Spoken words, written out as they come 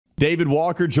David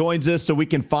Walker joins us so we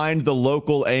can find the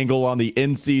local angle on the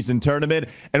in-season tournament,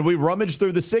 and we rummage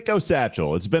through the Sicko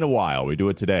Satchel. It's been a while. We do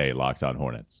it today, Locked On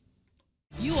Hornets.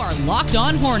 You are Locked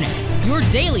On Hornets, your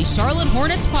daily Charlotte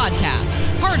Hornets podcast.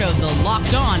 Part of the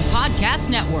Locked On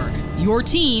Podcast Network, your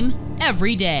team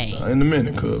every day. In a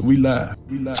minute, cuz we live.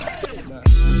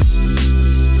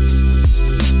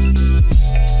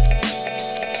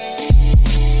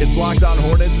 It's Locked On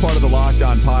Hornets, part of the Locked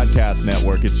On Podcast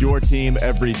Network. It's your team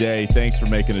every day. Thanks for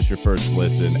making us your first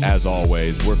listen. As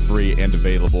always, we're free and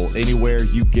available anywhere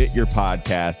you get your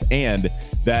podcast, and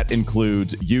that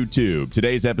includes YouTube.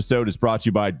 Today's episode is brought to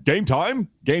you by Game Time.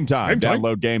 Game Time.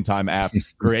 Download Game Time app,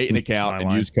 create an account,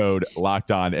 and use code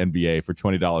LOCKEDONNBA for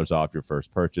 $20 off your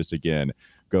first purchase. Again,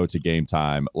 go to Game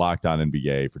Time, Locked On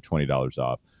NBA for $20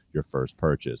 off your first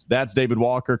purchase. That's David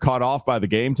Walker, caught off by the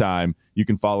Game Time. You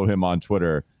can follow him on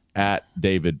Twitter at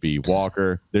David B.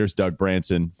 Walker. There's Doug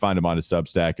Branson. Find him on his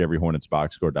Substack,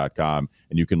 everyhornetsboxscore.com,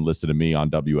 and you can listen to me on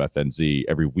WFNZ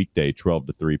every weekday, 12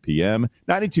 to 3 p.m.,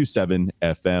 92.7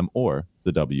 FM, or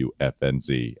the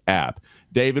WFNZ app.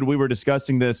 David, we were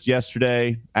discussing this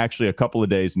yesterday, actually a couple of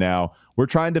days now. We're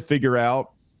trying to figure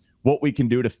out what we can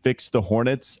do to fix the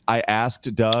Hornets. I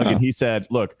asked Doug, and he said,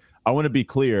 look, I want to be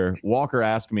clear. Walker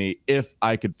asked me if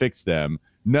I could fix them.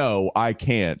 No, I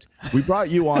can't. We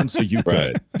brought you on so you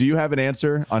could. Do you have an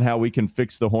answer on how we can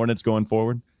fix the Hornets going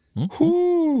forward?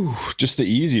 Whew, just the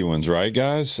easy ones, right,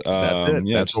 guys? That's it.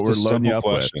 Yeah, that's what we're loading you up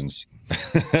questions.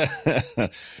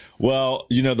 Well,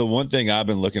 you know, the one thing I've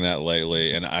been looking at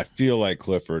lately, and I feel like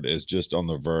Clifford is just on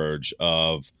the verge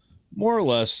of more or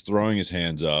less throwing his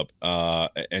hands up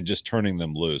and just turning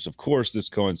them loose. Of course, this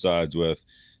coincides with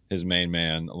his main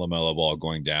man, LaMelo Ball,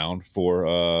 going down for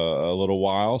a little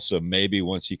while. So maybe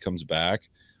once he comes back,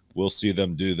 we'll see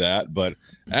them do that. But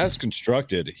as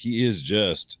constructed, he's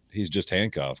just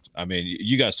handcuffed. I mean,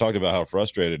 you guys talked about how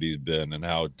frustrated he's been and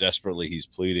how desperately he's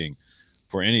pleading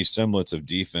for any semblance of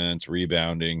defense,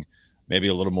 rebounding, maybe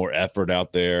a little more effort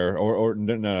out there, or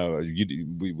no,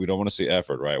 we don't want to see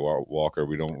effort, right, Walker?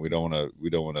 We don't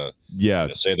want to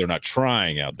say they're not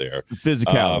trying out there.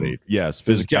 Physicality, yes,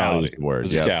 physicality is the word.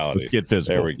 Physicality. Yeah, let's get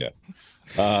physical. There we go.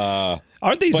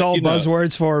 Aren't these all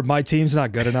buzzwords for my team's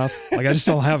not good enough? Like, I just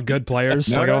don't have good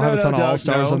players. I don't have a ton of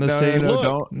all-stars on this team.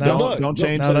 Don't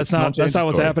change. No, that's not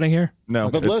what's happening here. No,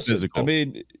 but listen, physical. I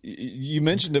mean, you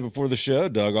mentioned it before the show,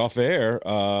 Doug, off air.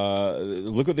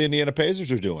 Look what the Indiana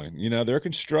Pacers are doing. You know, they're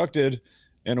constructed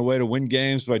in a way to win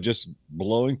games by just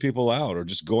blowing people out or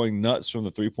just going nuts from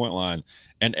the three-point line.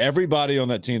 And everybody on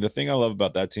that team, the thing I love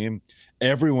about that team,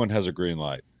 everyone has a green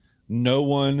light. No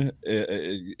one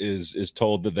is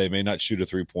told that they may not shoot a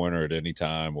three-pointer at any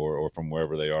time or from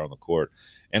wherever they are on the court.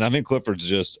 And I think Clifford's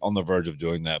just on the verge of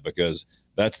doing that because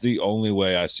that's the only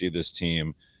way I see this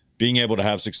team being able to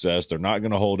have success. They're not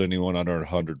going to hold anyone under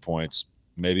 100 points,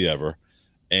 maybe ever.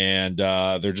 And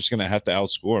they're just going to have to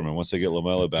outscore them. And once they get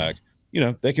LaMelo back, you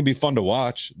know, they can be fun to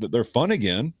watch. They're fun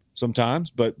again sometimes,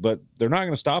 but they're not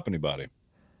going to stop anybody.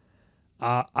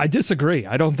 I disagree.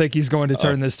 I don't think he's going to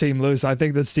turn this team loose. I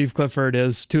think that Steve Clifford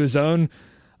is, to his own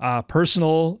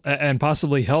personal and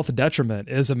possibly health detriment,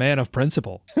 is a man of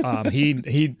principle.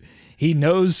 He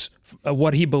knows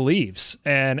what he believes,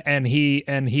 and he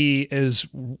is,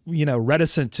 you know,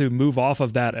 reticent to move off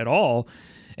of that at all.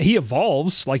 He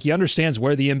evolves, like he understands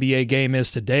where the NBA game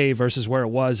is today versus where it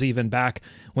was even back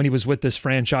when he was with this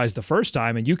franchise the first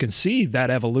time, and you can see that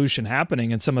evolution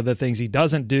happening in some of the things he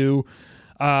doesn't do.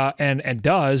 And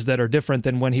does that are different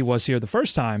than when he was here the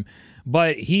first time.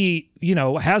 But he, you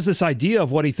know, has this idea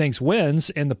of what he thinks wins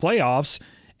in the playoffs,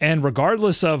 and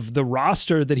regardless of the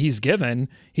roster that he's given,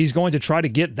 he's going to try to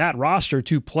get that roster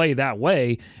to play that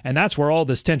way, and that's where all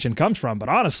this tension comes from. But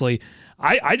honestly,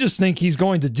 I just think he's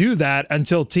going to do that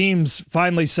until teams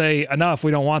finally say, enough, we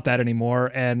don't want that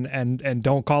anymore, and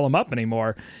don't call him up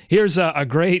anymore. Here's a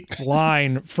great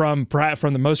line from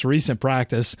the most recent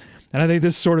practice, and I think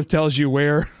this sort of tells you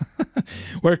where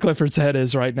Clifford's head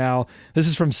is right now. This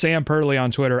is from Sam Purley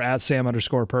on Twitter, at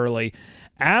Sam_Purley.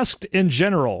 Asked in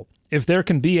general if there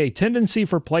can be a tendency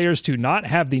for players to not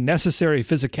have the necessary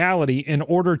physicality in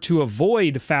order to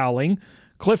avoid fouling,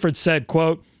 Clifford said,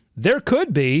 quote, "There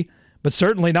could be, but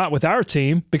certainly not with our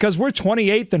team because we're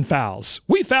 28th in fouls.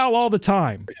 We foul all the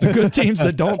time. The good teams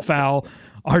that don't foul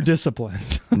are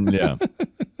disciplined." Yeah.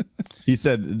 He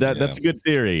said that's a good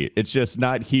theory. It's just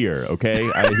not here, okay?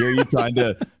 I hear you trying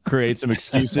to create some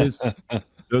excuses.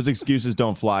 Those excuses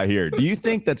don't fly here. Do you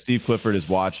think that Steve Clifford is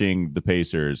watching the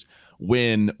Pacers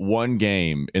win one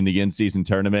game in the in-season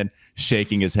tournament,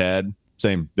 shaking his head,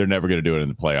 saying they're never going to do it in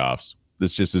the playoffs?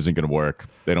 This just isn't going to work.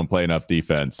 They don't play enough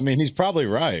defense. I mean, he's probably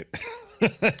right.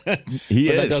 He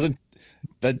but is.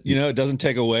 It doesn't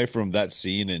take away from that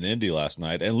scene in Indy last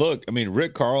night. And look, I mean,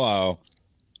 Rick Carlisle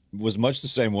was much the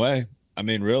same way. I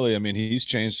mean, really, he's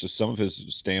changed some of his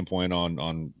standpoint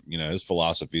on his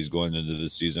philosophies going into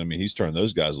this season. I mean, he's turned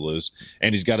those guys loose,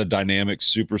 and he's got a dynamic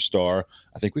superstar.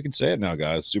 I think we can say it now,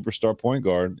 guys. Superstar point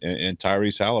guard and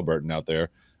Tyrese Halliburton out there,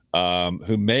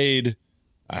 who made,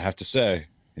 I have to say,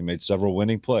 he made several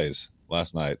winning plays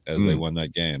last night as they won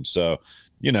that game. So,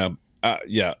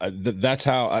 that's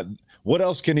how. What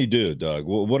else can he do, Doug?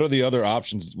 What are the other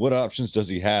options? What options does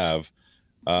he have?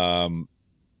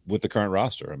 With the current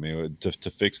roster, I mean, to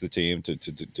fix the team,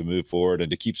 to move forward, and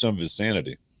to keep some of his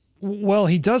sanity. Well,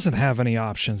 he doesn't have any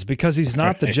options because he's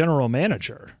not the general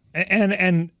manager,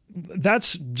 and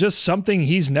that's just something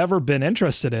he's never been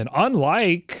interested in.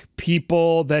 Unlike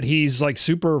people that he's like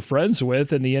super friends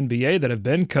with in the NBA that have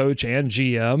been coach and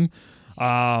GM.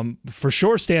 For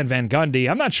sure, Stan Van Gundy.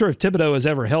 I'm not sure if Thibodeau has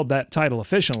ever held that title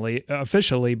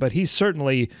officially, but he's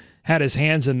certainly had his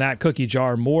hands in that cookie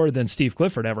jar more than Steve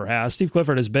Clifford ever has. Steve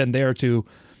Clifford has been there to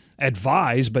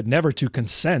advise, but never to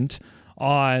consent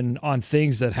on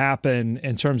things that happen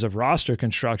in terms of roster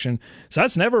construction. So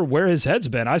that's never where his head's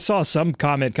been. I saw some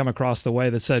comment come across the way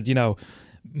that said,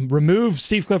 remove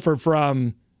Steve Clifford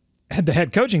from the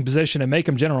head coaching position and make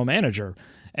him general manager.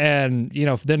 And,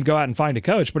 then go out and find a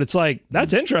coach. But it's like,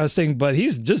 that's interesting, but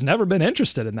he's just never been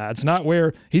interested in that. It's not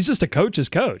where he's just a coach's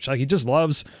coach. Like, he just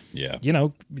loves,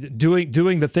 doing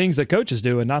the things that coaches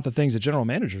do and not the things that general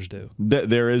managers do.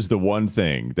 There is the one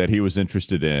thing that he was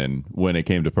interested in when it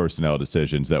came to personnel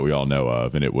decisions that we all know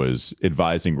of, and it was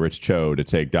advising Rich Cho to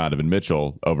take Donovan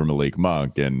Mitchell over Malik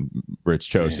Monk. And Rich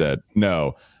Cho said,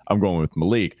 no, I'm going with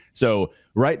Malik. So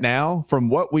right now, from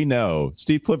what we know,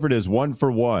 Steve Clifford is 1 for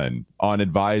 1 on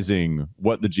advising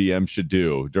what the GM should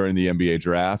do during the NBA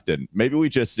draft. And maybe we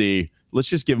just let's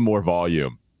just give him more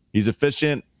volume. He's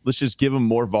efficient. Let's just give him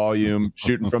more volume,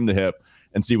 shooting from the hip,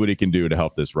 and see what he can do to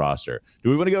help this roster. Do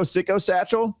we want to go Sicko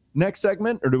Satchel next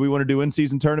segment, or do we want to do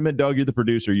in-season tournament? Doug, you're the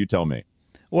producer. You tell me.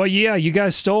 Well, yeah, you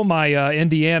guys stole my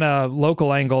Indiana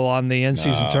local angle on the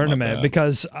in-season tournament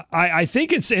because I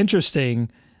think it's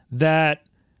interesting that,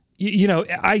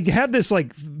 I had this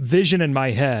like vision in my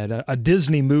head, a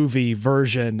Disney movie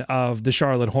version of the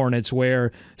Charlotte Hornets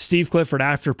where Steve Clifford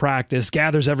after practice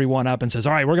gathers everyone up and says,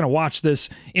 all right, we're going to watch this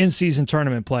in-season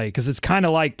tournament play because it's kind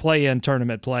of like play-in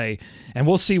tournament play, and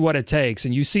we'll see what it takes.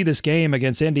 And you see this game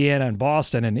against Indiana and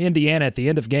Boston, and Indiana at the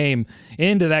end of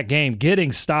that game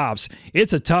getting stops.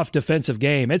 It's a tough defensive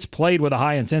game. It's played with a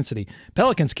high intensity.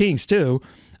 Pelicans Kings too.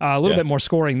 A little bit more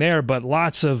scoring there, but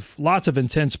lots of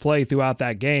intense play throughout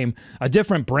that game. A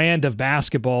different brand of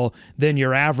basketball than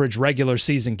your average regular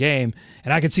season game.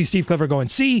 And I could see Steve Clifford going,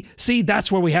 see,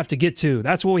 that's where we have to get to.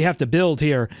 That's what we have to build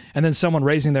here. And then someone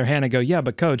raising their hand and go, yeah,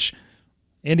 but coach,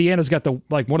 Indiana's got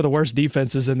one of the worst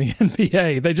defenses in the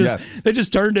NBA. They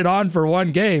just turned it on for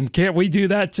one game. Can't we do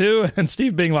that too? And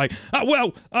Steve being like,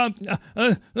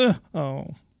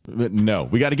 No,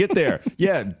 we got to get there.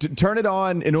 Yeah, turn it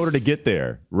on in order to get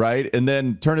there, right? And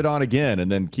then turn it on again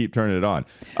and then keep turning it on.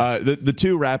 The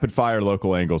two rapid-fire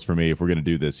local angles for me, if we're going to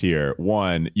do this here.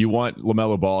 One, you want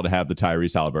LaMelo Ball to have the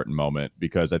Tyrese Halliburton moment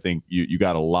because I think you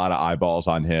got a lot of eyeballs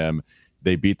on him.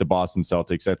 They beat the Boston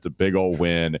Celtics. That's a big old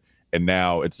win. And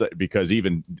now it's because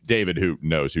even David, who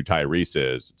knows who Tyrese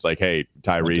is, it's like, hey,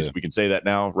 Tyrese, we can say that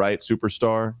now, right?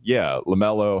 Superstar. Yeah,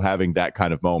 LaMelo having that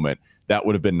kind of moment. That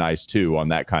would have been nice, too, on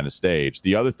that kind of stage.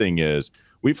 The other thing is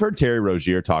we've heard Terry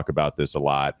Rozier talk about this a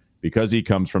lot because he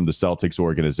comes from the Celtics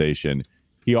organization.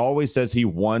 He always says he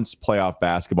wants playoff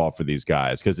basketball for these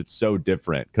guys because it's so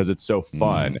different, because it's so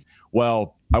fun.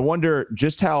 Well, I wonder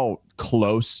just how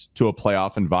close to a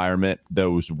playoff environment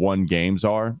those one games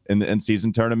are in the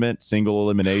in-season tournament, single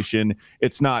elimination.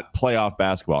 It's not playoff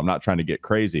basketball. I'm not trying to get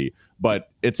crazy, but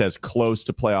it's as close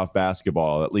to playoff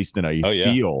basketball, at least in a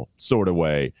feel sort of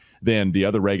way, than the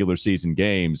other regular season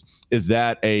games. Is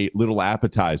that a little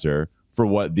appetizer for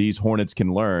what these Hornets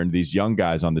can learn, these young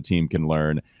guys on the team can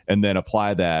learn, and then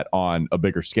apply that on a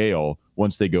bigger scale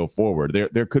once they go forward?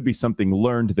 There could be something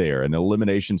learned there in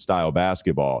elimination style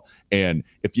basketball. And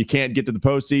if you can't get to the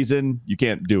postseason, you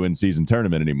can't do in-season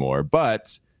tournament anymore.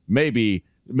 But maybe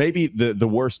the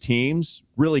worst teams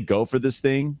really go for this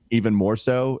thing even more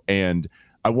so. And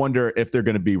I wonder if they're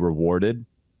going to be rewarded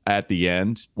at the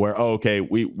end where,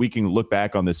 we can look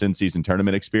back on this in-season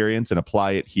tournament experience and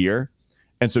apply it here.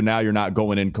 And so now you're not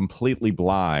going in completely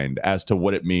blind as to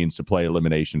what it means to play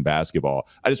elimination basketball.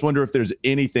 I just wonder if there's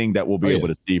anything that we'll be able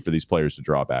to see for these players to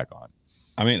draw back on.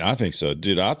 I mean, I think so,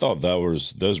 dude. I thought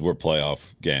those were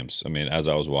playoff games. I mean, as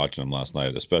I was watching them last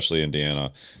night, especially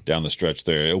Indiana down the stretch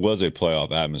there, it was a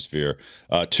playoff atmosphere.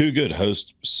 Two good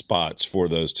host spots for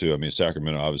those two. I mean,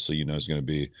 Sacramento obviously, is going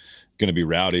to be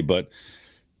rowdy, but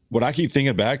what I keep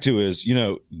thinking back to is,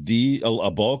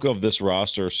 a bulk of this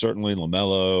roster, certainly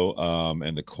LaMelo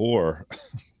and the core.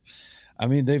 I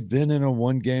mean, they've been in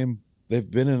an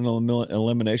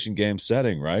elimination game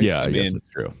setting, right? Yeah, I guess it's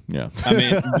true. Yeah.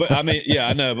 I mean, yeah,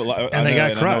 I know, but they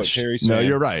got crushed. No,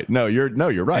 you're right. No, you're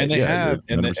right. And they have,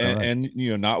 right. and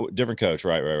not different coach,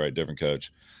 right, different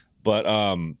coach. But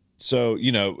so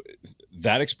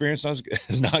that experience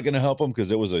is not going to help them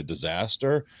because it was a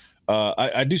disaster.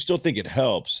 I do still think it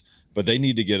helps, but they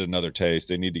need to get another taste.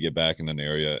 They need to get back in an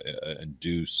area and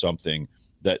do something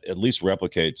that at least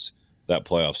replicates that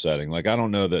playoff setting. Like, I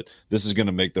don't know that this is going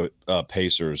to make the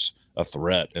Pacers a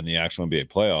threat in the actual NBA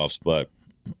playoffs, but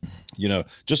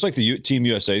just like the Team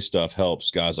USA stuff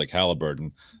helps guys like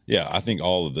Halliburton. Yeah, I think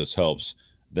all of this helps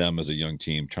them as a young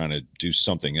team trying to do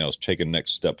something else, take a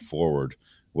next step forward,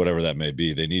 whatever that may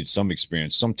be. They need some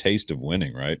experience, some taste of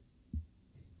winning, right?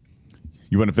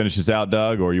 You want to finish this out,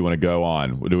 Doug, or you want to go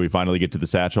on? Do we finally get to the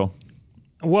Satchel?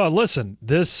 Well, listen,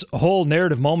 this whole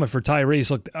narrative moment for Tyrese,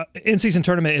 look, in-season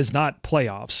tournament is not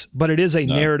playoffs, but it is a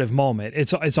narrative moment.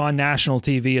 It's on national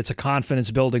TV. It's a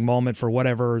confidence-building moment for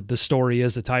whatever the story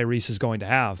is that Tyrese is going to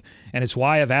have. And it's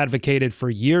why I've advocated for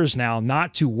years now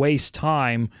not to waste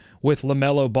time with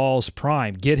LaMelo Ball's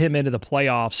prime. Get him into the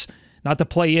playoffs, not the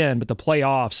play-in, but the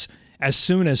playoffs as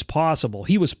soon as possible.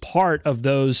 He was part of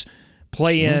those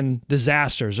play-in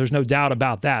disasters. There's no doubt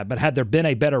about that. But had there been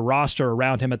a better roster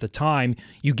around him at the time,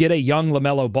 you get a young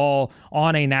LaMelo Ball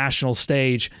on a national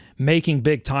stage making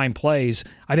big-time plays.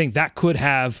 I think that could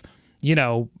have,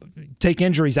 take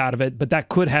injuries out of it, but that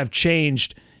could have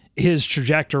changed his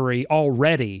trajectory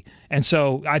already. And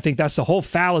so I think that's the whole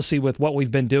fallacy with what we've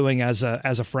been doing as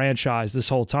a franchise this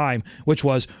whole time, which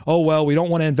was, oh, well, we don't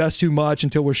want to invest too much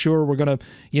until we're sure we're going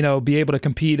to, be able to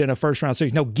compete in a first-round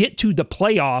series. No, get to the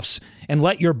playoffs and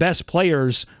let your best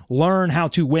players learn how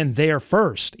to win there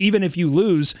first, even if you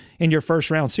lose in your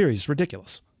first-round series. It's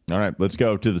ridiculous. All right, let's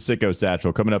go to the Sicko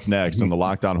Satchel coming up next on the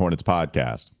Locked On Hornets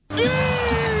podcast.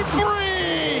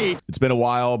 It's been a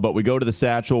while, but we go to the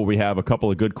Satchel. We have a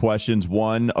couple of good questions.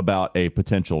 One about a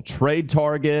potential trade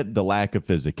target, the lack of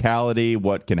physicality,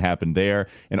 what can happen there,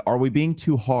 and are we being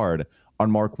too hard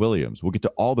on Mark Williams? We'll get to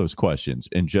all those questions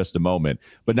in just a moment.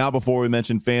 But now, before we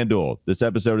mention FanDuel, this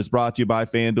episode is brought to you by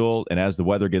FanDuel, and as the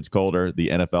weather gets colder, the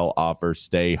NFL offers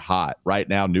stay hot. Right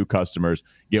now, new customers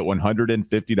get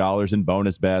 $150 in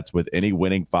bonus bets with any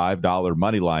winning $5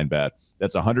 moneyline bet.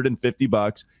 That's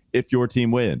 $150 if your team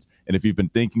wins. And if you've been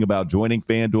thinking about joining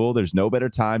FanDuel, there's no better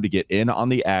time to get in on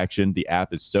the action. The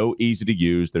app is so easy to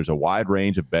use. There's a wide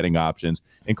range of betting options,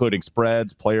 including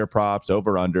spreads, player props,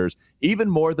 over-unders.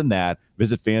 Even more than that,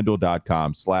 visit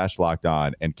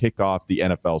FanDuel.com/lockedon and kick off the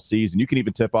NFL season. You can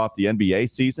even tip off the NBA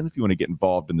season if you want to get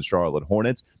involved in the Charlotte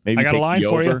Hornets. Maybe I got a line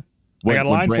for you. I got a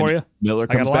line for you. Miller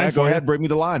comes back. Go ahead. Bring me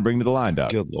the line. Doug.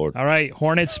 Good Lord. All right.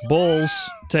 Hornets Bulls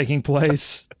taking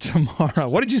place tomorrow.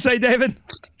 What did you say, David?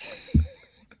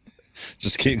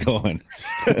 Just keep going.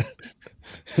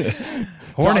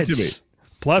 Hornets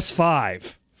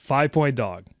 +5. 5-point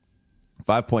dog.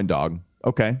 5-point dog.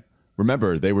 Okay.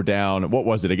 Remember, they were down, what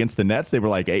was it, against the Nets? They were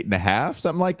like 8.5,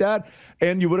 something like that.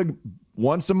 And you would have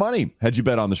won some money had you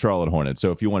bet on the Charlotte Hornets.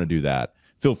 So if you want to do that,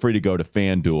 feel free to go to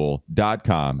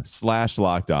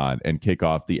FanDuel.com/lockedon and kick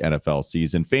off the NFL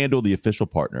season. FanDuel, the official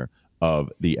partner of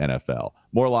the NFL.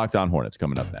 More Locked On Hornets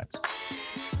coming up next.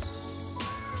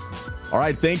 All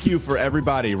right, thank you for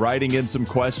everybody writing in some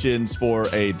questions for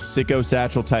a Sicko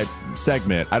Satchel type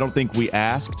segment. I don't think we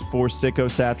asked for Sicko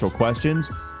Satchel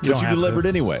questions, but you delivered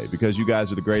anyway because you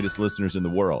guys are the greatest listeners in the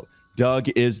world. Doug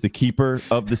is the keeper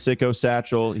of the Sicko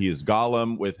Satchel. He is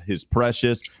Gollum with his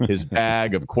his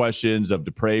bag of questions of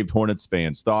depraved Hornets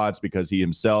fans' thoughts because he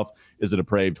himself is a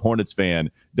depraved Hornets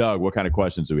fan. Doug, what kind of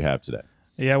questions do we have today?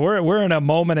 Yeah, we're in a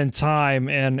moment in time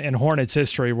in Hornets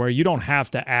history where you don't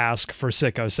have to ask for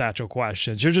Sicko Satchel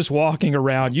questions. You're just walking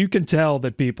around. You can tell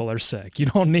that people are sick. You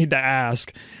don't need to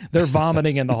ask. They're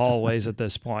vomiting in the hallways at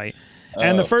this point.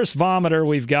 And the first vomiter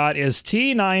we've got is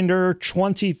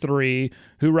T9er23,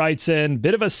 who writes in,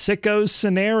 bit of a sicko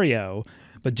scenario,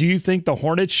 but do you think the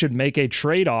Hornets should make a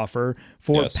trade offer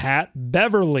for Pat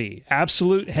Beverly?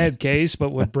 Absolute head case,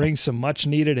 but would bring some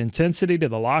much-needed intensity to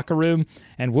the locker room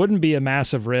and wouldn't be a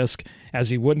massive risk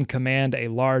as he wouldn't command a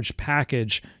large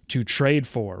package to trade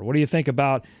for. What do you think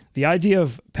about the idea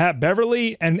of Pat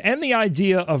Beverly and the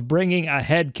idea of bringing a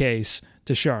head case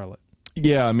to Charlotte?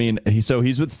 Yeah, I mean,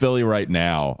 he's with Philly right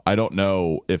now. I don't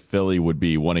know if Philly would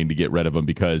be wanting to get rid of him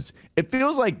because it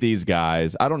feels like these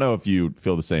guys, I don't know if you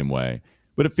feel the same way,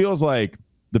 but it feels like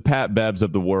the Pat Bevs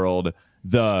of the world,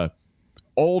 the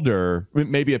older,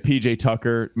 maybe a PJ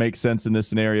Tucker makes sense in this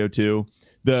scenario too.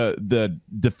 The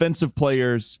defensive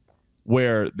players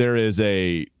where there is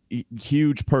a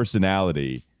huge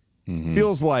personality,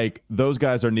 feels like those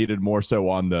guys are needed more so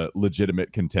on the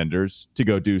legitimate contenders to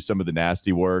go do some of the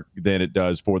nasty work than it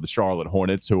does for the Charlotte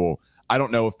Hornets, who I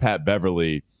don't know if Pat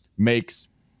Beverly makes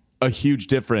a huge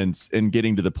difference in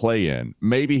getting to the play-in.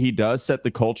 Maybe he does set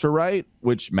the culture right,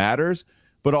 which matters,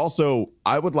 but also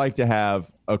I would like to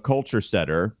have a culture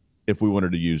setter, if we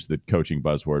wanted to use the coaching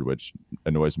buzzword, which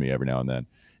annoys me every now and then.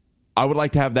 I would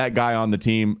like to have that guy on the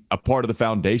team, a part of the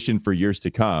foundation for years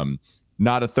to come,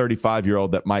 not a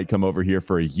 35-year-old that might come over here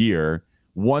for a year,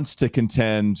 wants to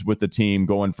contend with the team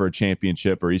going for a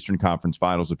championship or Eastern Conference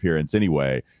Finals appearance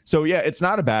anyway. So, yeah, it's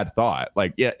not a bad thought.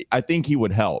 Like, yeah, I think he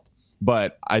would help.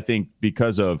 But I think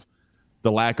because of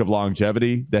the lack of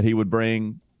longevity that he would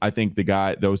bring, I think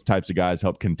those types of guys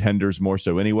help contenders more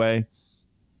so anyway.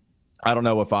 I don't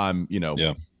know if I'm,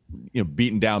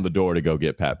 beating down the door to go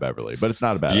get Pat Beverly, but it's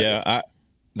not a bad idea.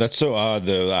 That's so odd,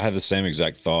 though. I had the same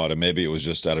exact thought, and maybe it was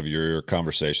just out of your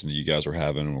conversation that you guys were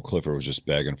having, and Clifford was just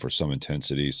begging for some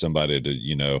intensity, somebody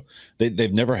to,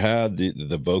 they've never had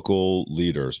the vocal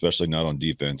leader, especially not on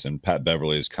defense, and Pat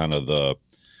Beverly is kind of the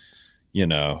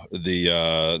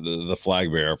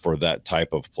flag bearer for that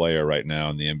type of player right now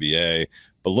in the NBA.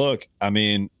 But look, I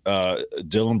mean,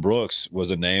 Dylan Brooks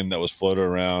was a name that was floated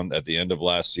around at the end of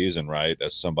last season, right,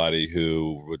 as somebody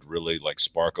who would really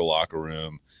spark a locker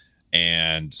room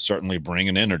and certainly bring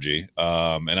an energy.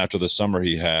 And after the summer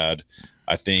he had,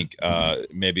 I think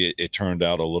maybe it turned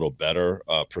out a little better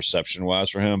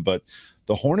perception-wise for him. But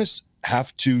the Hornets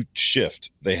have to shift.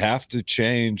 They have to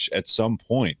change at some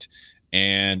point.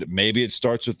 And maybe it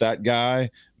starts with that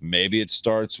guy. Maybe it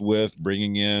starts with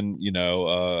bringing in,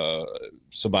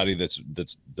 somebody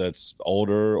that's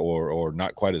older or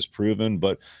not quite as proven.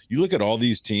 But you look at all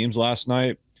these teams last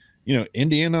night,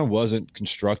 Indiana wasn't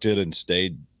constructed and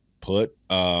stayed put.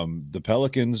 The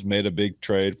Pelicans made a big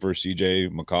trade for CJ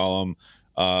McCollum.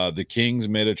 The Kings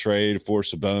made a trade for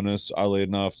Sabonis, oddly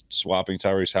enough, swapping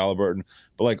Tyrese Halliburton.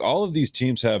 But all of these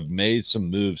teams have made some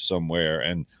moves somewhere.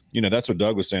 And, that's what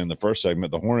Doug was saying in the first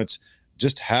segment. The Hornets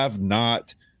just have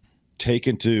not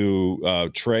taken to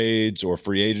trades or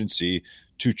free agency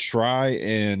to try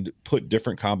and put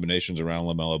different combinations around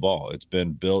LaMelo Ball. It's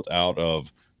been built out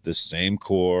of the same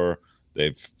core.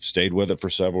 They've stayed with it for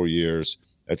several years.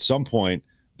 At some point,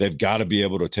 they've got to be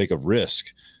able to take a risk.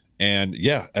 And,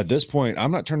 yeah, at this point,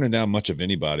 I'm not turning down much of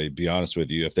anybody, to be honest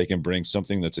with you, if they can bring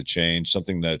something that's a change,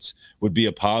 something that's would be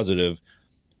a positive,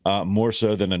 more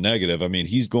so than a negative. I mean,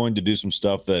 he's going to do some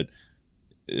stuff that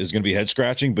is going to be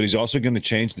head-scratching, but he's also going to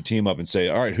change the team up and say,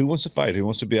 all right, who wants to fight? Who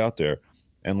wants to be out there?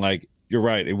 And, you're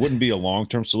right, it wouldn't be a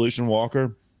long-term solution,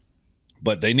 Walker,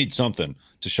 but they need something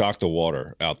to shock the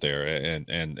water out there. And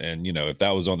if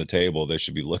that was on the table, they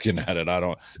should be looking at it.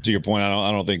 To your point,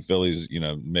 I don't think Philly's,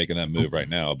 making that move right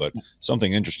now, but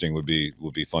something interesting would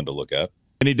be fun to look at.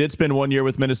 And he did spend 1 year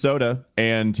with Minnesota,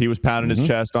 and he was pounding his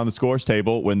chest on the scores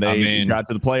table when they got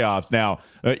to the playoffs. Now,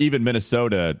 even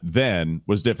Minnesota then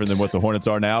was different than what the Hornets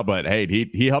are now, but hey,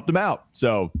 he helped him out.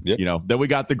 So, then we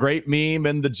got the great meme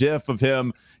and the gif of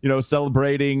him,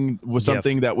 celebrating with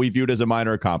something that we viewed as a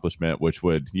minor accomplishment, which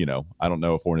would, I don't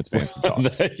know if Hornets fans can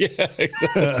talk. Yeah,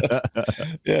 exactly.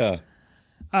 Yeah.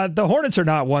 The Hornets are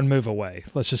not one move away.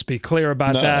 Let's just be clear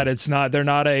about that. They're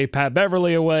not a Pat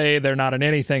Beverly away. They're not an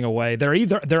anything away. They're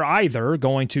either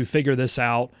going to figure this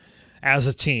out as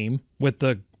a team with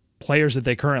the players that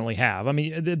they currently have. I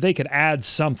mean, they could add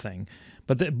something,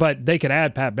 but they could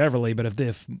add Pat Beverly. But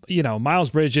if Miles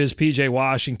Bridges, PJ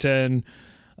Washington,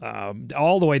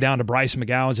 all the way down to Bryce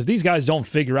McGowan's, if these guys don't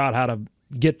figure out how to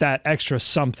get that extra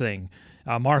something,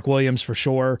 Mark Williams for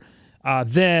sure,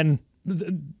 then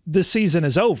this season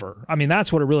is over. I mean,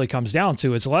 that's what it really comes down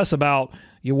to. It's less about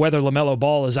whether LaMelo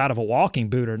Ball is out of a walking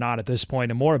boot or not at this point,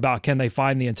 and more about can they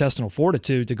find the intestinal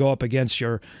fortitude to go up against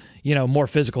your, more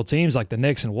physical teams like the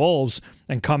Knicks and Wolves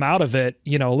and come out of it,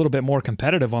 a little bit more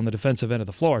competitive on the defensive end of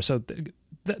the floor. So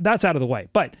that's out of the way.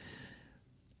 But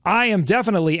I am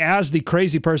definitely, as the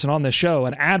crazy person on this show,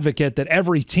 an advocate that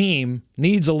every team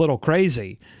needs a little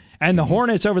crazy. And the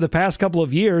Hornets over the past couple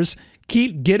of years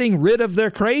keep getting rid of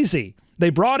their crazy. They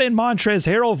brought in Montrezl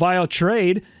Harrell via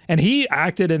trade, and he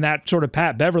acted in that sort of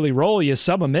Pat Beverly role. You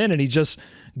sub him in, and he just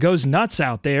goes nuts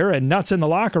out there and nuts in the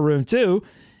locker room too.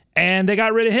 and they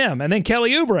got rid of him. And then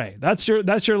Kelly Oubre,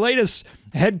 that's your latest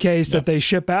head case that they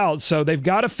ship out. So they've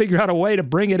got to figure out a way to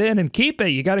bring it in and keep it.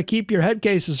 You got to keep your head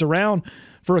cases around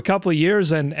for a couple of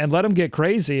years and let them get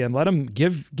crazy and let them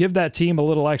give that team a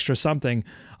little extra something.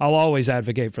 I'll always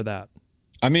advocate for that.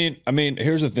 I mean,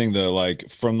 here's the thing though, like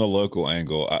from the local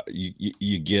angle,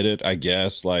 you get it, I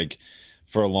guess, like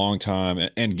for a long time.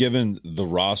 And given the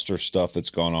roster stuff that's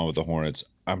gone on with the Hornets,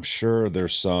 I'm sure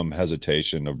there's some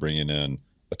hesitation of bringing in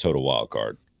a total wild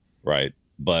card, right?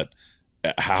 But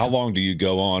how long do you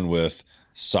go on with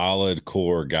solid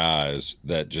core guys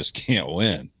that just can't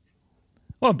win?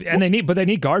 Well, and they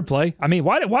need guard play. I mean,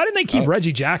 why didn't they keep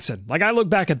Reggie Jackson? Like, I look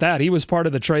back at that. He was part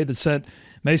of the trade that sent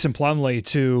Mason Plumlee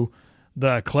to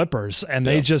the Clippers, and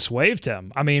they just waived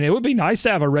him. I mean, it would be nice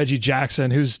to have a Reggie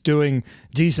Jackson who's doing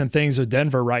decent things with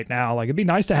Denver right now. Like, it'd be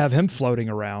nice to have him floating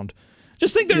around.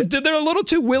 Just think they're a little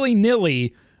too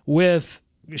willy-nilly with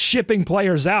shipping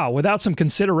players out without some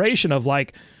consideration of,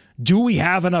 like, do we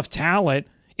have enough talent?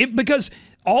 Because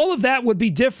all of that would be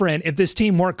different if this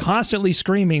team weren't constantly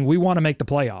screaming, we want to make the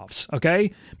playoffs,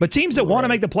 okay? But teams that want to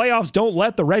make the playoffs don't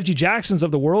let the Reggie Jacksons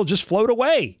of the world just float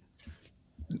away.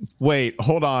 Wait,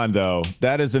 hold on, though.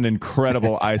 That is an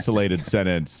incredible isolated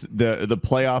sentence. The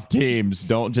playoff teams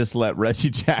don't just let Reggie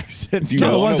Jackson.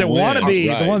 The ones that want to be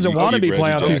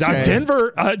playoff teams.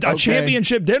 Denver, a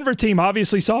championship Denver team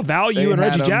obviously saw value in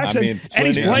Reggie Jackson, and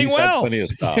he's playing well.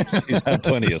 He's had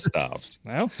plenty of stops.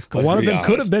 Well, one of them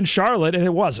could have been Charlotte, and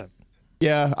it wasn't.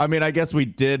 Yeah, I mean, I guess we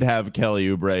did have Kelly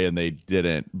Oubre and they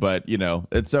didn't, but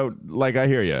it's so like I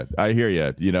hear you, but I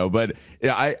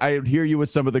hear you with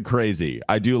some of the crazy.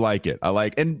 I do like it.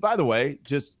 And by the way,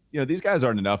 just these guys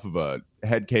aren't enough of a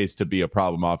head case to be a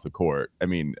problem off the court. I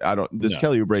mean,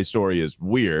 Kelly Oubre story is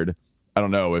weird. I don't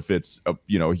know if it's a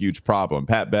huge problem.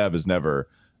 Pat Bev has never.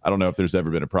 I don't know if there's ever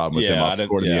been a problem with him off the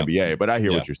court in the NBA, but I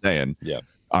hear what you're saying. Yeah.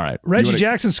 All right. Reggie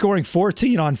Jackson scoring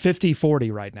 14 on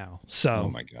 50-40 right now. So, oh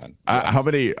my God. How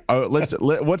many?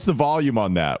 What's the volume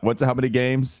on that? How many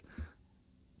games?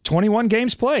 21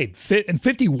 games played, and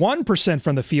 51%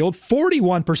 from the field,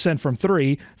 41% from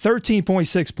three,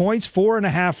 13.6 points,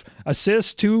 4.5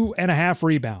 assists, 2.5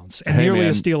 rebounds, and nearly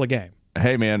a steal a game.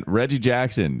 Hey man, Reggie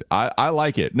Jackson, I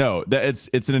like it. No,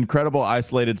 it's an incredible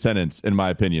isolated sentence in my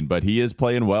opinion, but he is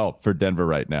playing well for Denver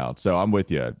right now. So I'm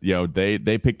with you.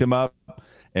 They picked him up.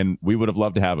 And we would have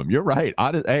loved to have him. You're right.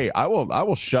 I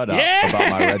will shut up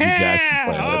about my Reggie Jackson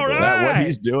slander. What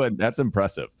he's doing, that's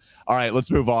impressive. All right, let's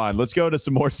move on. Let's go to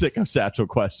some more Sicko Satchel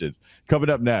questions. Coming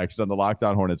up next on the Locked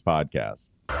On Hornets podcast.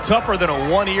 Tougher than a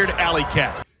one-eared alley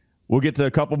cat. We'll get to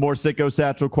a couple more Sicko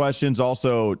Satchel questions.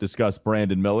 Also discuss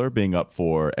Brandon Miller being up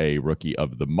for a Rookie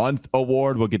of the Month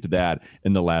award. We'll get to that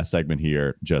in the last segment here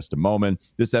in just a moment.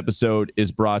 This episode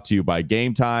is brought to you by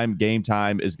Game Time. Game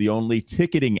Time is the only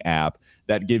ticketing app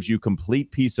that gives you complete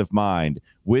peace of mind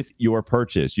with your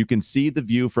purchase. You can see the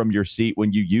view from your seat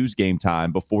when you use Game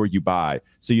Time before you buy,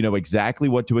 so you know exactly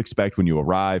what to expect when you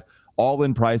arrive.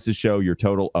 All-in prices show your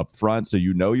total up front, so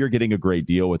you know you're getting a great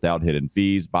deal without hidden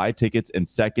fees. Buy tickets in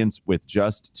seconds with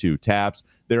just 2 taps.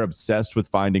 They're obsessed with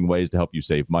finding ways to help you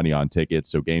save money on tickets,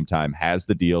 so Game Time has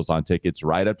the deals on tickets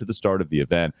right up to the start of the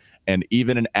event and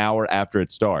even an hour after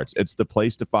it starts. It's the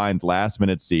place to find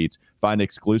last-minute seats, find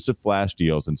exclusive flash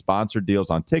deals, and sponsored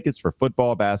deals on tickets for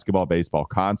football, basketball, baseball,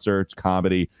 concerts,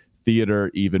 comedy, theater,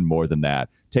 even more than that.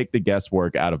 Take the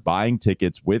guesswork out of buying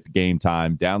tickets with Game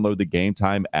Time. Download the Game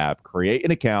Time app, create an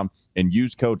account, and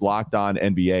use code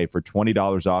LOCKEDONNBA for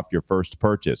 $20 off your first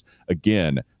purchase.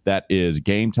 Again, that is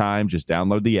Game Time. Just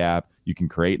download the app. You can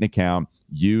create an account.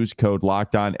 Use code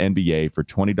LOCKEDONNBA for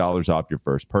 $20 off your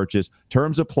first purchase.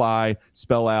 Terms apply.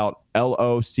 Spell out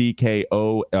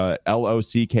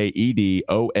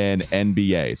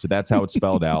LOCKEDONNBA. So that's how it's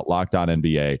spelled out. Locked On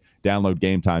NBA. Download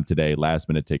Game Time today. Last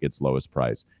minute tickets, lowest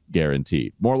price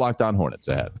guaranteed. More Locked On Hornets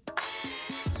ahead.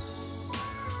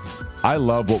 I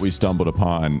love what we stumbled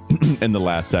upon in the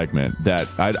last segment. That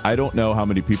I don't know how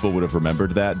many people would have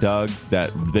remembered that, Doug,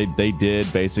 that they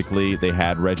did basically, they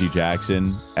had Reggie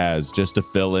Jackson as just to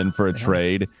fill in for a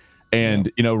trade.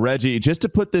 And, Reggie, just to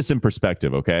put this in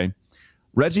perspective, okay?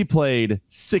 Reggie played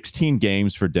 16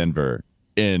 games for Denver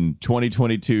in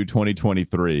 2022,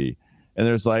 2023. And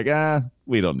there's like,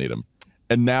 we don't need him.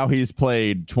 And now he's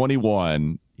played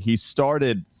 21. He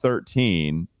started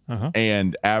 13.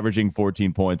 And averaging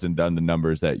 14 points and done the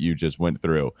numbers that you just went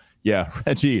through. Yeah,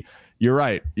 Reggie, you're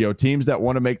right. Teams that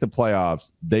want to make the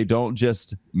playoffs, they don't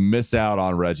just miss out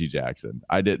on Reggie Jackson.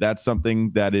 That's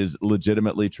something that is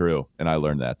legitimately true, and I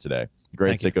learned that today.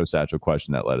 Great Sicko Satchel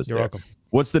question that led us there. You're welcome.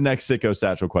 What's the next Sicko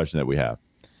Satchel question that we have?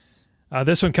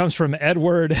 This one comes from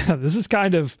Edward. This is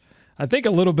kind of I think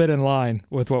a little bit in line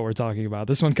with what we're talking about.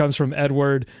 This one comes from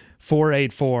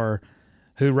Edward484,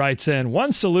 who writes in,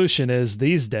 one solution is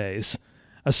these days,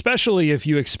 especially if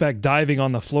you expect diving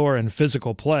on the floor and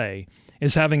physical play,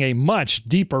 is having a much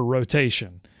deeper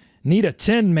rotation. Need a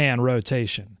 10-man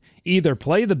rotation. Either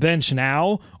play the bench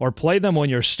now or play them when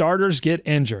your starters get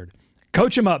injured.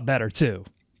 Coach them up better, too.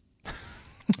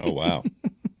 Oh, wow.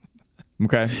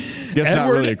 Okay. Guess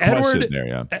not really a question there,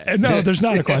 yeah. No, there's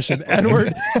not a question.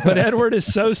 Edward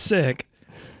is so sick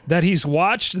that he's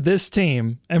watched this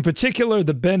team, in particular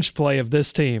the bench play of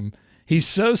this team. He's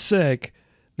so sick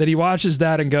that he watches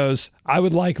that and goes, I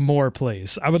would like more,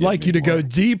 please. I would like you to go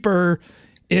deeper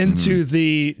into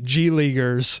the G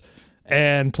Leaguers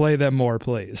and play them more,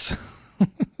 please.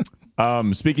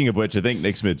 Speaking of which, I think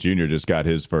Nick Smith Jr. just got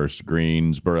his first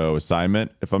Greensboro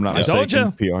assignment, if I'm not mistaken. I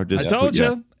told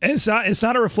you. It's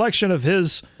not a reflection of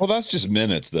his. Well, that's just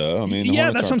minutes, though. I mean,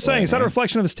 yeah, that's what I'm saying. It's not a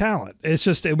reflection of his talent. It's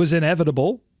just it was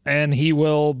inevitable, and he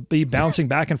will be bouncing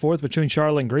back and forth between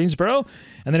Charlotte and Greensboro.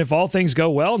 And then if all things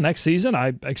go well next season,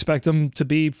 I expect him to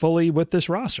be fully with this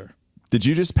roster. Did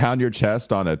you just pound your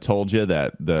chest on a told you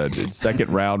that the second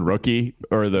round rookie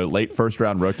or the late first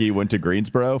round rookie went to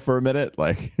Greensboro for a minute?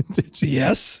 Like, did you?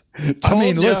 Yes. I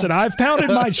mean, listen, I've pounded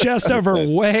my chest over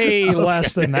way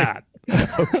less than that.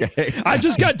 Okay. I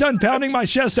just got done pounding my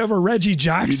chest over Reggie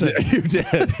Jackson. You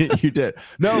did.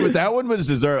 No, but that one was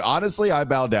deserved. Honestly, I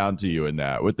bow down to you in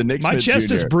that. With the Nick Smith My chest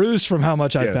Jr. is bruised from how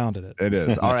much I pounded it. It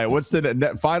is. All right. What's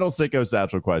the final Sicko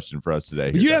Satchel question for us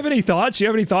today? Do you have any thoughts? You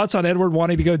have any thoughts on Edward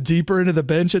wanting to go deeper into the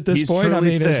bench at this point? I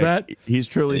mean, sick. Is that he's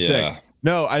truly sick?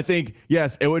 No, I think,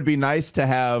 yes, it would be nice to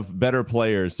have better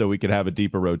players so we could have a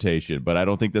deeper rotation, but I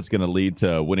don't think that's going to lead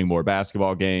to winning more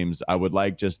basketball games. I would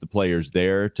like just the players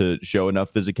there to show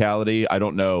enough physicality. I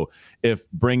don't know if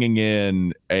bringing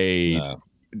in whoever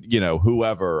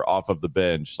off of the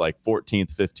bench, like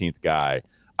 14th, 15th guy,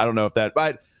 I don't know if that,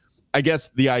 but I guess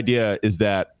the idea is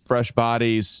that fresh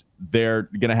bodies, they're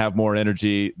going to have more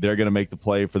energy. They're going to make the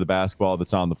play for the basketball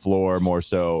that's on the floor more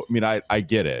so. I mean, I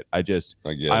get it. I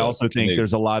also think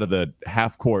there's a lot of the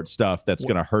half court stuff that's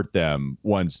going to hurt them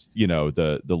once,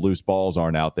 the loose balls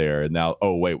aren't out there. And now,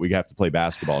 oh, wait, we have to play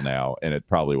basketball now. And it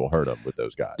probably will hurt them with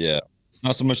those guys. Yeah.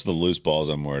 Not so much the loose balls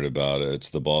I'm worried about. It's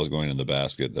the balls going in the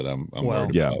basket that I'm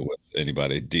worried about with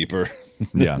anybody deeper.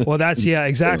 Yeah. Well,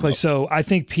 exactly. So I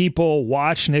think people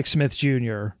watch Nick Smith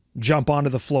Jr. jump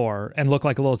onto the floor and look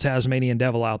like a little Tasmanian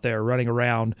devil out there running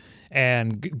around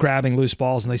and grabbing loose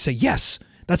balls. And they say, yes,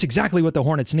 that's exactly what the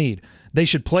Hornets need. They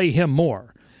should play him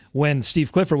more. When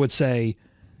Steve Clifford would say,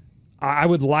 I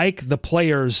would like the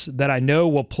players that I know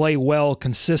will play well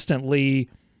consistently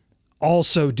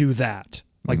also do that.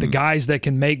 Like the guys that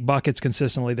can make buckets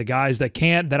consistently, the guys that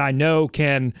can't, that I know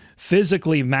can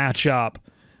physically match up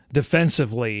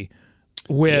defensively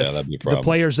with the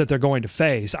players that they're going to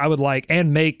face. I would like,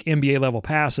 and make NBA level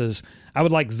passes. I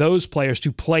would like those players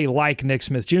to play like Nick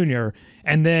Smith Jr.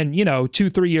 And then,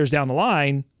 2-3 years down the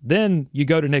line, then you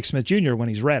go to Nick Smith Jr. when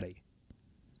he's ready.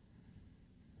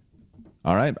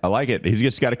 All right. I like it. He's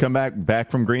just got to come back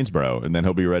from Greensboro, and then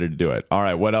he'll be ready to do it. All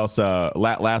right. What else?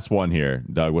 Last one here.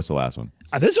 Doug, what's the last one?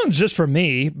 This one's just for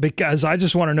me because I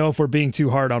just want to know if we're being too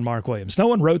hard on Mark Williams. No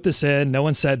one wrote this in. No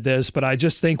one said this, but I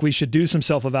just think we should do some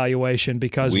self-evaluation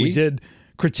because we did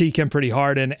critique him pretty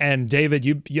hard. And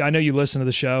David, I know you listen to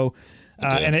the show,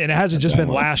 and it hasn't just been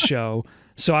last show.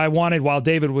 So I wanted, while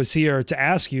David was here, to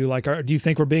ask you, do you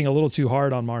think we're being a little too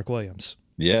hard on Mark Williams?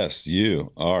 Yes,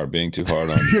 you are being too hard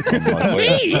on Mark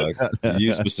Williams.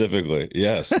 You specifically.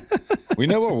 Yes. We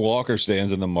know where Walker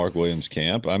stands in the Mark Williams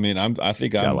camp. I mean, I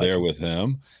think I'm there with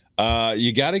him.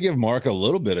 You got to give Mark a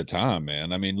little bit of time,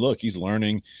 man. I mean, look, he's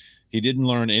learning. He didn't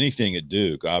learn anything at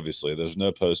Duke, obviously. There's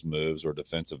no post moves or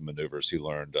defensive maneuvers he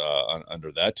learned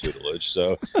under that tutelage.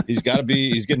 So he's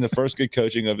getting the first good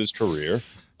coaching of his career.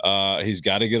 He's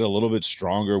got to get a little bit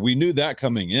stronger. We knew that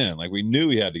coming in. We knew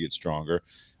he had to get stronger.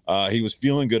 He was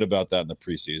feeling good about that in the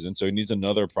preseason, so he needs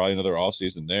probably another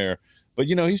offseason there. But,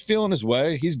 he's feeling his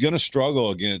way. He's going to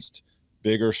struggle against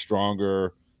bigger,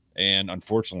 stronger, and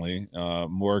unfortunately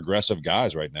more aggressive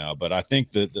guys right now. But I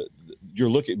think that you're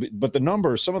looking – but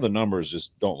some of the numbers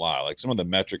just don't lie. Like some of the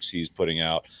metrics he's putting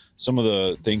out, some of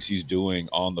the things he's doing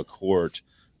on the court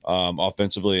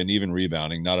offensively and even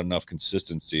rebounding, not enough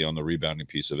consistency on the rebounding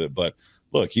piece of it. But,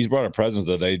 look, he's brought a presence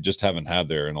that they just haven't had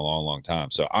there in a long, long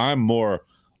time. So I'm more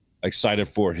 – excited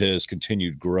for his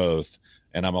continued growth,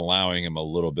 and I'm allowing him a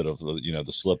little bit of the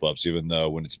slip ups, even though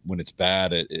when it's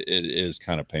bad, it is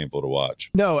kind of painful to watch.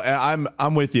 No,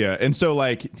 I'm with you. And so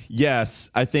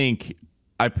yes, I think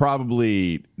I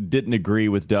probably didn't agree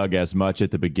with Doug as much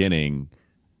at the beginning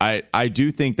I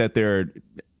do think that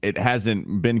it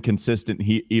hasn't been consistent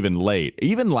even late.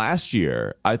 Even last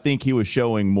year, I think he was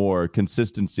showing more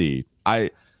consistency.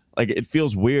 It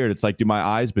feels weird. It's like, do my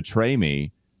eyes betray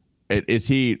me?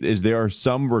 Is there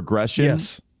some regression?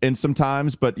 Yes. In some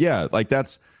times, but yeah, like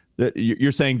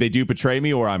you're saying they do betray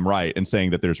me, or I'm right in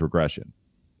saying that there's regression.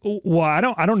 Well,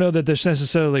 I don't know that there's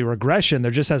necessarily regression.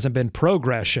 There just hasn't been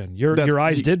progression. Your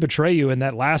eyes did betray you in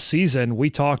that last season.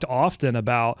 We talked often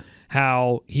about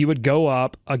how he would go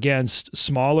up against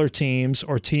smaller teams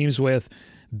or teams with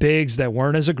bigs that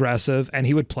weren't as aggressive, and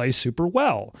he would play super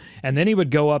well. And then he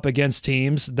would go up against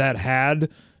teams that had,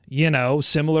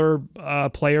 similar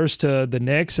players to the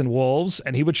Knicks and Wolves,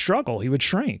 and he would struggle. He would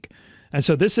shrink. And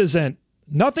so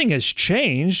nothing has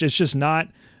changed. It's just not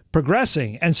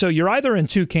progressing. And so you're either in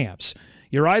two camps.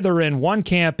 You're either in one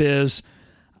camp is,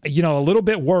 a little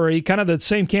bit worried, kind of the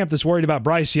same camp that's worried about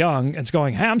Bryce Young. It's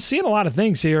going, hey, I'm seeing a lot of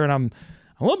things here, and I'm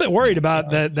a little bit worried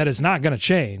about that it's not going to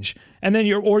change. And then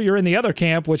you're in the other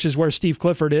camp, which is where Steve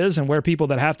Clifford is and where people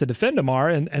that have to defend him are,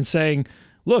 and saying,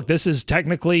 look, this is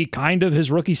technically kind of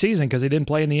his rookie season because he didn't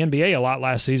play in the NBA a lot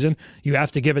last season. You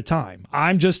have to give it time.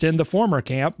 I'm just in the former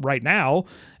camp right now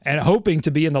and hoping to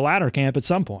be in the latter camp at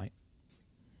some point.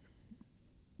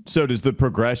 So does the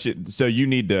progression, so you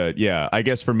need to, I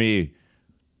guess for me,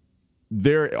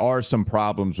 there are some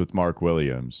problems with Mark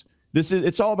Williams.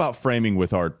 It's all about framing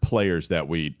with our players that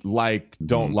we like,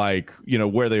 don't like,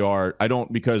 where they are. I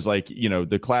don't, because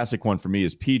the classic one for me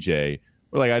is PJ.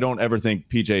 Or I don't ever think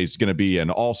PJ is going to be an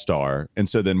all-star. And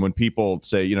so then when people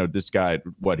say, this guy,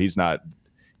 he's not,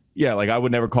 I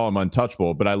would never call him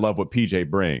untouchable, but I love what PJ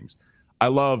brings. I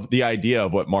love the idea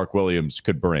of what Mark Williams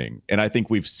could bring. And I think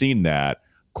we've seen that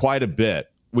quite a bit.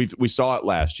 We saw it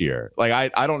last year. I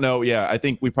don't know. Yeah, I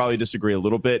think we probably disagree a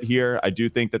little bit here. I do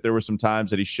think that there were some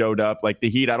times that he showed up. Like the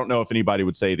Heat, I don't know if anybody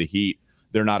would say the Heat,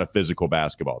 they're not a physical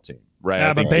basketball team, right?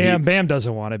 Yeah, but Bam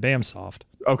doesn't want it. Bam's soft.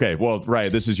 Okay, well, right.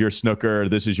 This is your Snooker.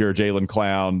 This is your Jalen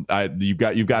Clown. You've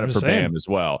got it for Bam as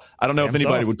well. I don't know if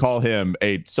anybody would call him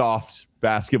a soft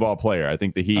basketball player. I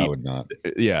think the Heat. I would not.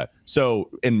 Yeah.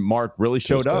 So, and Mark really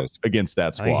showed up against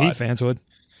that squad. I think Heat fans would.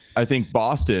 I think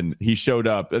Boston, he showed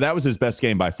up. That was his best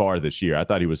game by far this year. I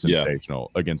thought he was sensational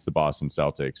against the Boston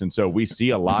Celtics. And so we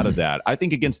see a lot of that. I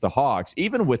think against the Hawks,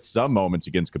 even with some moments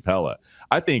against Capella,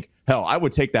 I think, hell, I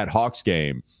would take that Hawks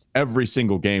game every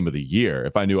single game of the year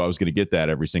if I knew I was going to get that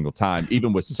every single time,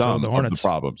 even with some of the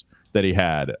problems that he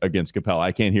had against Capella.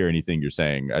 I can't hear anything you're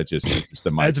saying. It's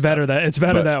the mic. It's better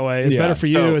that way. It's better for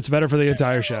you. It's better for the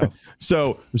entire show.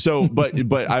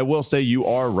 But I will say you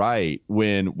are right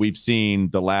when we've seen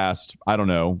the last, I don't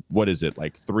know, what is it,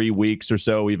 like 3 weeks or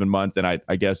so, even month, and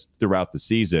I guess throughout the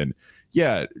season.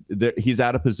 Yeah, he's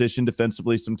out of position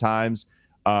defensively sometimes.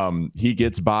 He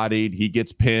gets bodied. He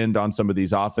gets pinned on some of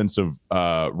these offensive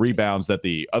rebounds that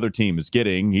the other team is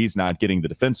getting. He's not getting the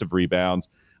defensive rebounds.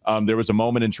 There was a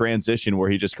moment in transition where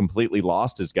he just completely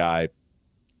lost his guy.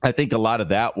 I think a lot of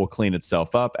that will clean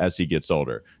itself up as he gets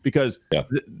older because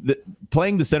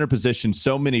playing the center position,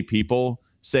 so many people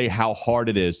say how hard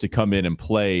it is to come in and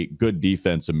play good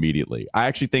defense immediately. I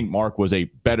actually think Mark was a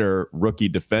better rookie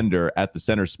defender at the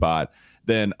center spot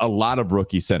than a lot of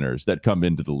rookie centers that come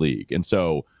into the league. And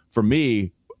so for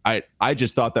me, I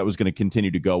just thought that was going to continue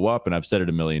to go up, and I've said it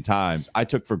a million times. I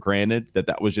took for granted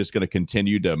that was just going to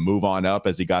continue to move on up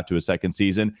as he got to his second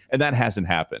season, and that hasn't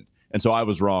happened. And so I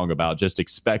was wrong about just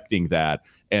expecting that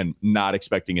and not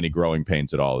expecting any growing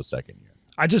pains at all the second year.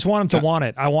 I just want him to want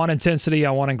it. I want intensity.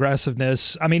 I want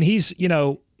aggressiveness. I mean, he's,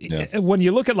 when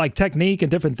you look at like technique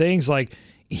and different things, like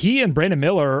he and Brandon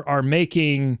Miller are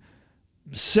making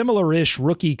similar-ish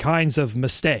rookie kinds of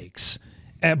mistakes.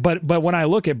 But when I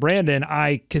look at Brandon,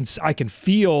 I can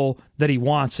feel that he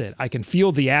wants it. I can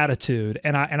feel the attitude,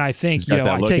 and I think he's got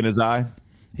that look in his eye.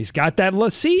 He's got that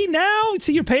look. See,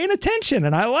 you're paying attention,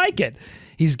 and I like it.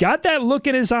 He's got that look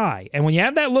in his eye, and when you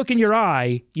have that look in your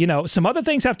eye, some other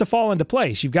things have to fall into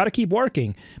place. You've got to keep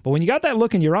working, but when you got that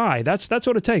look in your eye, that's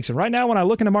what it takes. And right now, when I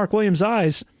look into Mark Williams'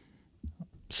 eyes,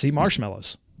 see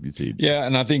marshmallows. Yeah,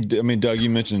 and I think, Doug, you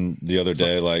mentioned the other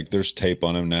day, like there's tape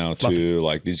on him now too.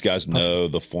 Like these guys know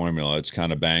the formula. It's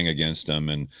kind of bang against him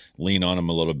and lean on him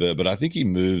a little bit. But I think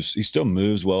he still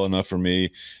moves well enough for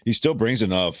me. He still brings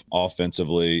enough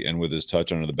offensively and with his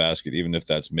touch under the basket, even if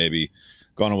that's maybe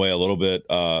gone away a little bit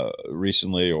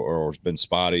recently or been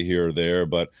spotty here or there,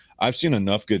 but I've seen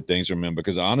enough good things from him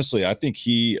because honestly, I think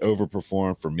he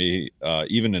overperformed for me,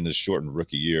 even in his shortened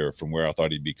rookie year from where I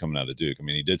thought he'd be coming out of Duke. I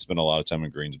mean, he did spend a lot of time in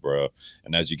Greensboro,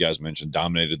 and as you guys mentioned,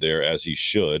 dominated there as he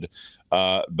should.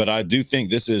 But I do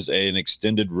think this is an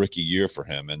extended rookie year for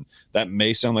him, and that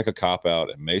may sound like a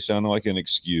cop-out. It may sound like an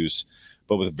excuse,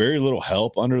 but with very little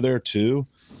help under there too,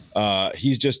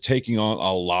 he's just taking on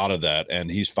a lot of that, and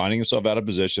he's finding himself out of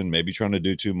position, maybe trying to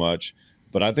do too much.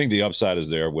 But I think the upside is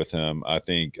there with him. I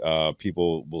think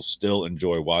people will still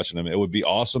enjoy watching him. It would be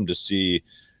awesome to see,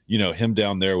 him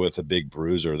down there with a big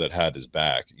bruiser that had his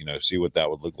back, see what that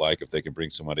would look like if they can bring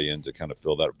somebody in to kind of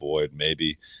fill that void,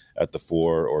 maybe at the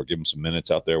 4 or give him some minutes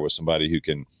out there with somebody who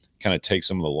can kind of take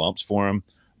some of the lumps for him.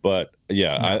 But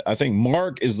yeah, I think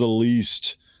Mark is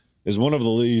one of the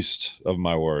least of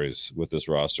my worries with this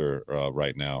roster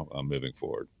right now moving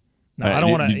forward. No, I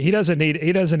don't want to. He doesn't need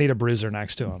a bruiser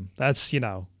next to him. That's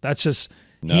just.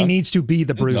 No, he needs to be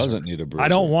the bruiser. He doesn't need a bruiser. I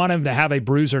don't want him to have a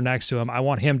bruiser next to him. I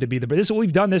want him to be the bruiser. This is what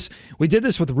we've done this. We did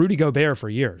this with Rudy Gobert for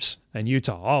years in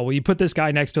Utah. Oh, well, you put this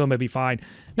guy next to him, it'd be fine.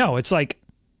 No, it's like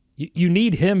you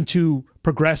need him to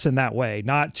progress in that way,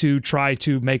 not to try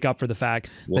to make up for the fact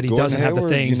that he doesn't have the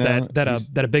things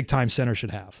that a big time center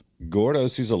should have. Gordo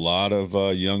sees a lot of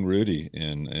young Rudy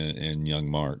in young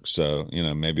Mark, so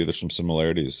maybe there's some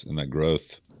similarities, and that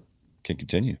growth can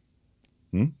continue.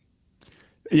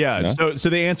 Yeah, so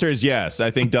the answer is yes. I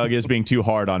think Doug is being too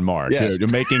hard on Mark. Yes. You're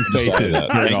making faces.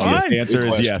 The answer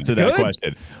is yes to that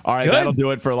question. All right, that'll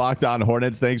do it for Locked On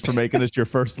Hornets. Thanks for making us your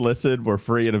first listen. We're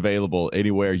free and available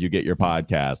anywhere you get your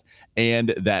podcast,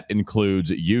 and that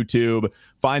includes YouTube.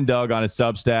 Find Doug on his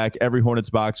Substack,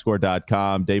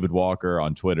 everyhornetsboxscore.com. David Walker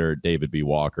on Twitter, David B.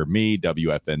 Walker. Me,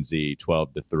 WFNZ,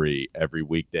 12 to 3 every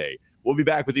weekday. We'll be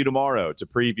back with you tomorrow to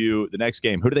preview the next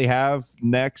game. Who do they have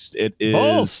next? It is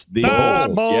Bulls. The Bulls.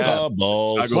 Bulls. Yeah.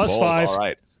 Bulls. +5. All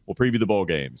right. We'll preview the bowl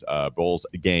games, Bulls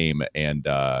game, and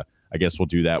I guess we'll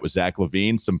do that with Zach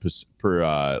LaVine, some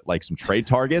trade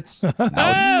targets.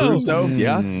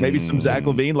 Yeah, maybe some Zach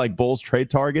LaVine, like Bulls trade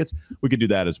targets. We could do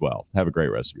that as well. Have a great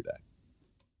rest of your day.